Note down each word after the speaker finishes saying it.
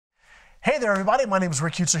Hey there everybody, my name is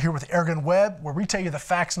Rick Utzer here with AirgunWeb, where we tell you the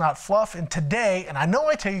facts, not fluff. And today, and I know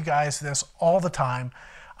I tell you guys this all the time,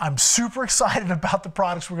 I'm super excited about the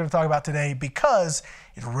products we're going to talk about today because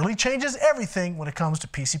it really changes everything when it comes to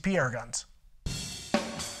PCP air guns.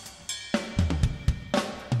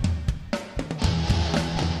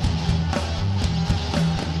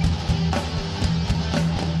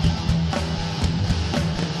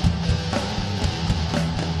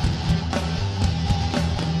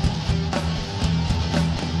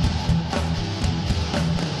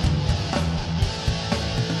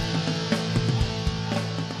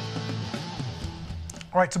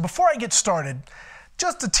 All right, so before I get started,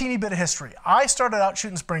 just a teeny bit of history. I started out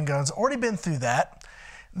shooting spring guns, already been through that.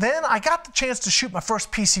 Then I got the chance to shoot my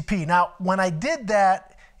first PCP. Now, when I did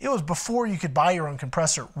that, it was before you could buy your own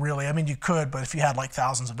compressor, really. I mean, you could, but if you had like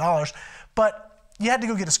thousands of dollars. But you had to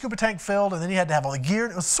go get a scuba tank filled, and then you had to have all the gear.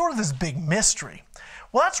 It was sort of this big mystery.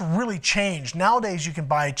 Well, that's really changed. Nowadays, you can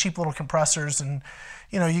buy cheap little compressors, and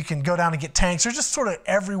you can go down and get tanks. They're just sort of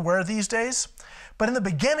everywhere these days. But in the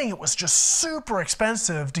beginning, it was just super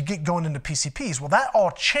expensive to get going into PCPs. Well, that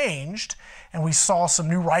all changed, and we saw some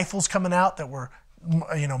new rifles coming out that were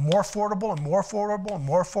more affordable and more affordable and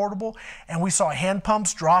more affordable. And we saw hand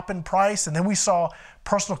pumps drop in price, and then we saw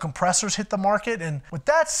personal compressors hit the market. And with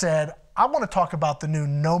that said, I want to talk about the new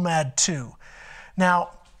Nomad II.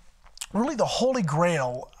 Now, really the holy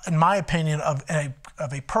grail, in my opinion, of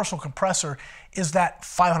a personal compressor is that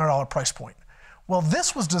 $500 price point. Well,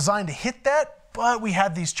 this was designed to hit that, but we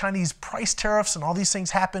had these Chinese price tariffs and all these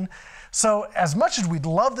things happen. So as much as we'd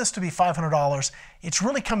love this to be $500, it's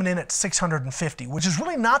really coming in at $650, which is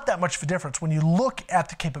really not that much of a difference when you look at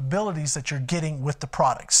the capabilities that you're getting with the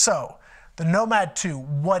product. So the Nomad II,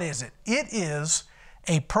 what is it? It is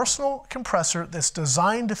a personal compressor that's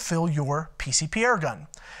designed to fill your PCP air gun.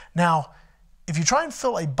 Now, if you try and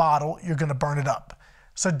fill a bottle, you're gonna burn it up.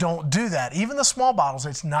 So don't do that. Even the small bottles,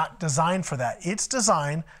 it's not designed for that. It's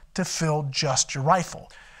designed to fill just your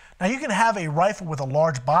rifle. Now you can have a rifle with a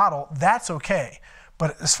large bottle, that's okay.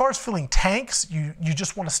 But as far as filling tanks, you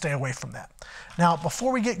just want to stay away from that. Now,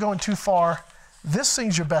 before we get going too far, this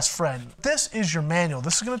thing's your best friend. This is your manual.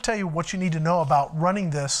 This is going to tell you what you need to know about running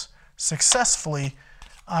this successfully.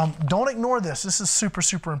 Don't ignore this. This is super,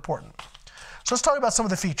 super important. So let's talk about some of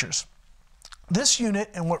the features. This unit,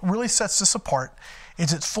 and what really sets this apart,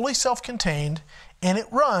 is it's fully self-contained, and it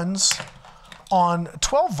runs on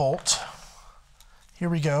 12 volt. Here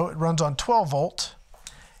we go. It runs on 12 volt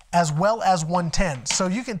as well as 110. So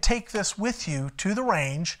you can take this with you to the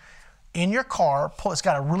range in your car. It's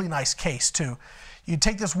got a really nice case too. You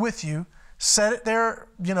take this with you, set it there,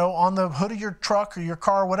 on the hood of your truck or your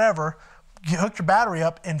car or whatever, hook your battery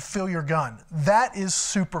up and fill your gun. That is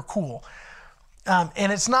super cool. And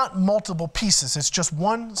it's not multiple pieces. It's just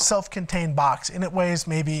one self-contained box, and it weighs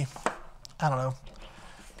maybe, I don't know,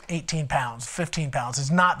 18 pounds, 15 pounds. It's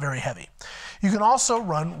not very heavy. You can also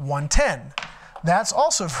run 110. That's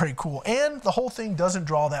also very cool. And the whole thing doesn't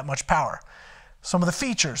draw that much power. Some of the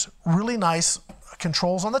features, really nice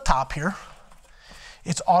controls on the top here.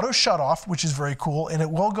 It's auto shut off, which is very cool. And it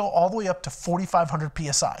will go all the way up to 4,500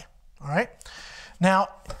 PSI. All right. Now,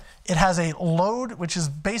 it has a load, which is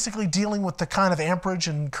basically dealing with the kind of amperage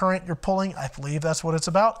and current you're pulling. I believe that's what it's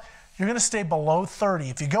about. You're going to stay below 30.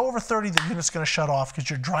 If you go over 30, the unit's going to shut off because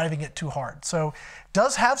you're driving it too hard. So it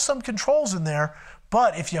does have some controls in there,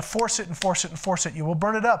 but if you force it and force it and force it, you will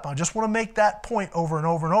burn it up. I just want to make that point over and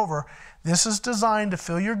over and over. This is designed to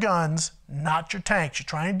fill your guns, not your tanks. You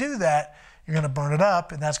try and do that, you're going to burn it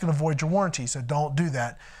up, and that's going to void your warranty. So don't do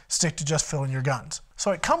that. Stick to just filling your guns.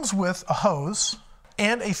 So it comes with a hose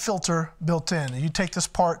and a filter built in. And you take this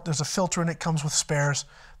part, there's a filter in it, comes with spares.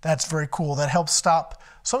 That's very cool. That helps stop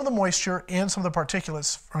some of the moisture and some of the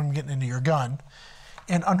particulates from getting into your gun.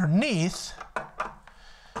 And underneath,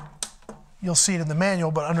 you'll see it in the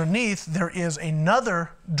manual, but underneath there is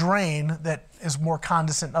another drain that is more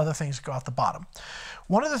condensate and other things go out the bottom.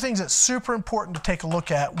 One of the things that's super important to take a look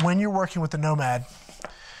at when you're working with the Nomad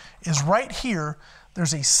is right here,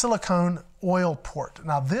 there's a silicone oil port.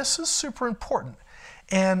 Now this is super important.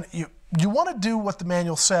 And you want to do what the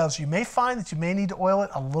manual says. You may find that you may need to oil it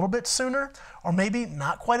a little bit sooner, or maybe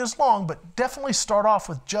not quite as long, but definitely start off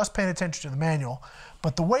with just paying attention to the manual.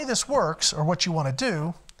 But the way this works, or what you want to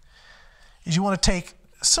do, is you want to take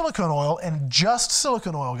silicone oil, and just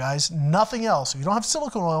silicone oil, guys, nothing else. If you don't have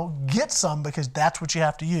silicone oil, get some, because that's what you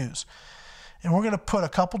have to use. And we're going to put a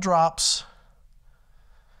couple drops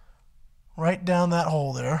right down that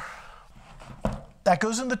hole there. That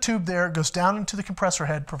goes in the tube there, goes down into the compressor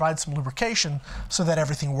head, provides some lubrication so that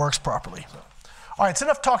everything works properly. All right, it's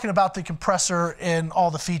enough talking about the compressor and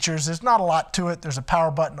all the features. There's not a lot to it. There's a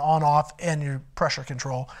power button on, off, and your pressure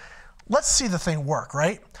control. Let's see the thing work,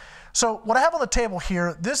 right? So what I have on the table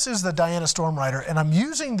here, this is the Diana Stormrider, and I'm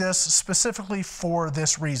using this specifically for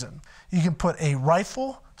this reason. You can put a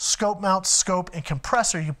rifle, scope mount, scope, and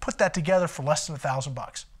compressor. You can put that together for less than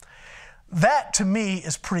 $1,000. That, to me,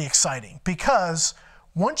 is pretty exciting because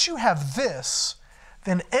once you have this,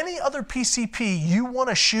 then any other PCP you want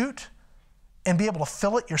to shoot and be able to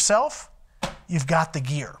fill it yourself, you've got the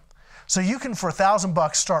gear. So you can, for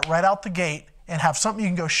 $1,000, start right out the gate and have something you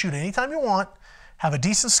can go shoot anytime you want, have a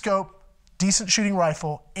decent scope, decent shooting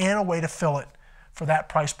rifle, and a way to fill it for that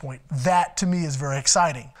price point. That, to me, is very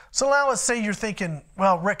exciting. So now let's say you're thinking,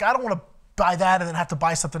 well, Rick, I don't want to buy that and then have to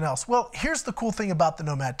buy something else. Well, here's the cool thing about the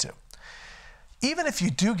Nomad II. Even if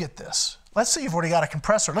you do get this, let's say you've already got a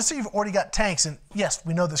compressor, let's say you've already got tanks, and yes,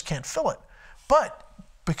 we know this can't fill it, but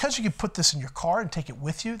because you can put this in your car and take it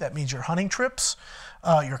with you, that means your hunting trips,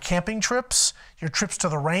 your camping trips, your trips to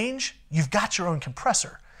the range, you've got your own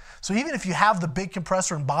compressor. So even if you have the big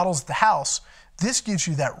compressor and bottles at the house, this gives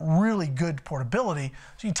you that really good portability,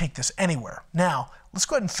 so you can take this anywhere. Now, let's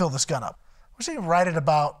go ahead and fill this gun up. We're saying right at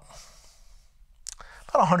about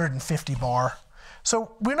 150 bar.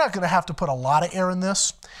 So we're not going to have to put a lot of air in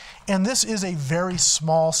this. And this is a very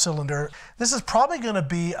small cylinder. This is probably going to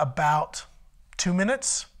be about 2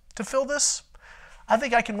 minutes to fill this. I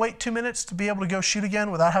think I can wait 2 minutes to be able to go shoot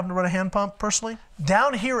again without having to run a hand pump personally.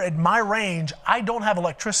 Down here at my range, I don't have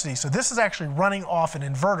electricity. So this is actually running off an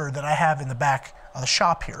inverter that I have in the back of the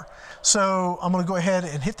shop here. So I'm going to go ahead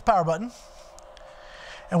and hit the power button.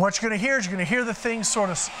 And what you're going to hear is you're going to hear the thing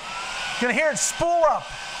sort of, you're going to hear it spool up.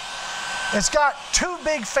 It's got 2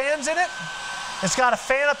 big fans in it. It's got a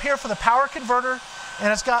fan up here for the power converter, and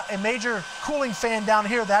it's got a major cooling fan down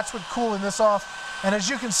here. That's what's cooling this off. And as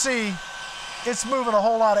you can see, it's moving a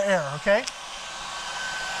whole lot of air, okay?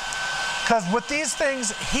 Because with these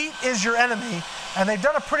things, heat is your enemy, and they've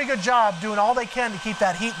done a pretty good job doing all they can to keep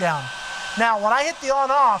that heat down. Now, when I hit the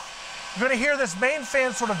on-off, you're going to hear this main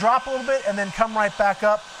fan sort of drop a little bit and then come right back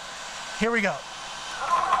up. Here we go.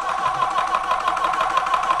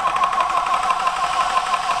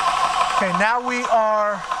 Okay, now we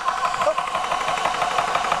are,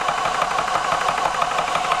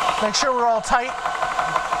 make sure we're all tight.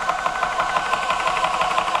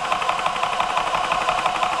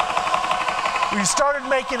 We started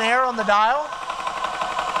making air on the dial.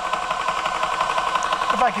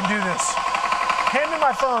 If I can do this. Hand me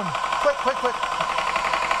my phone. Quick, quick, quick.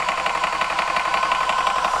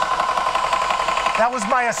 That was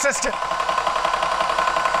my assistant.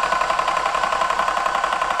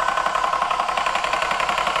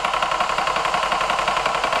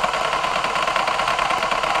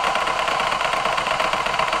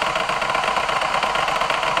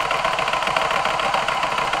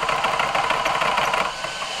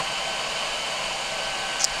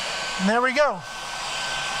 And there we go.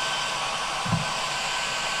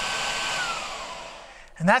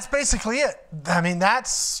 And that's basically it. I mean,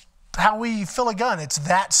 that's how we fill a gun. It's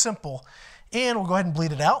that simple. And we'll go ahead and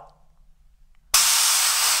bleed it out.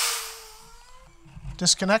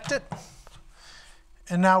 Disconnect it.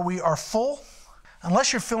 And now we are full.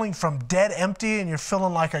 Unless you're filling from dead empty and you're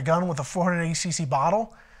filling like a gun with a 480cc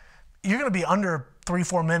bottle, you're going to be under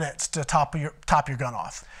 3-4 minutes to top your gun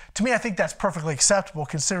off. To me, I think that's perfectly acceptable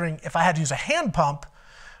considering if I had to use a hand pump,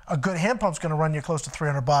 a good hand pump's going to run you close to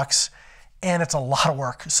 $300 and it's a lot of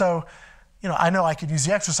work. So, you know I could use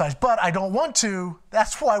the exercise, but I don't want to.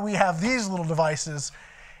 That's why we have these little devices.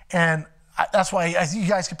 And that's why, as you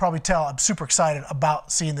guys can probably tell, I'm super excited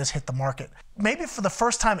about seeing this hit the market. Maybe for the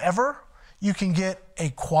first time ever, you can get a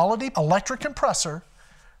quality electric compressor,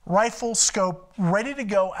 rifle, scope, ready to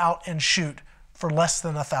go out and shoot for less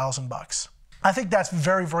than $1,000. I think that's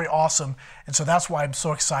very, very awesome. And so that's why I'm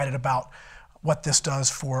so excited about what this does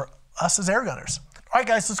for us as air gunners. All right,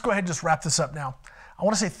 guys, let's go ahead and just wrap this up now. I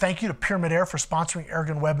want to say thank you to Pyramid Air for sponsoring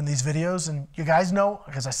AirgunWeb in these videos. And you guys know,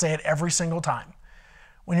 because I say it every single time,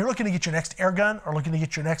 when you're looking to get your next air gun or looking to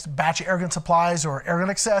get your next batch of air gun supplies or air gun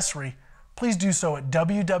accessory, please do so at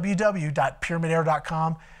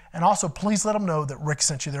www.pyramidair.com. And also, please let them know that Rick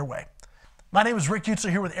sent you their way. My name is Rick Utzer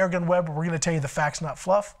here with AirgunWeb, where we're going to tell you the facts, not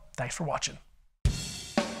fluff. Thanks for watching.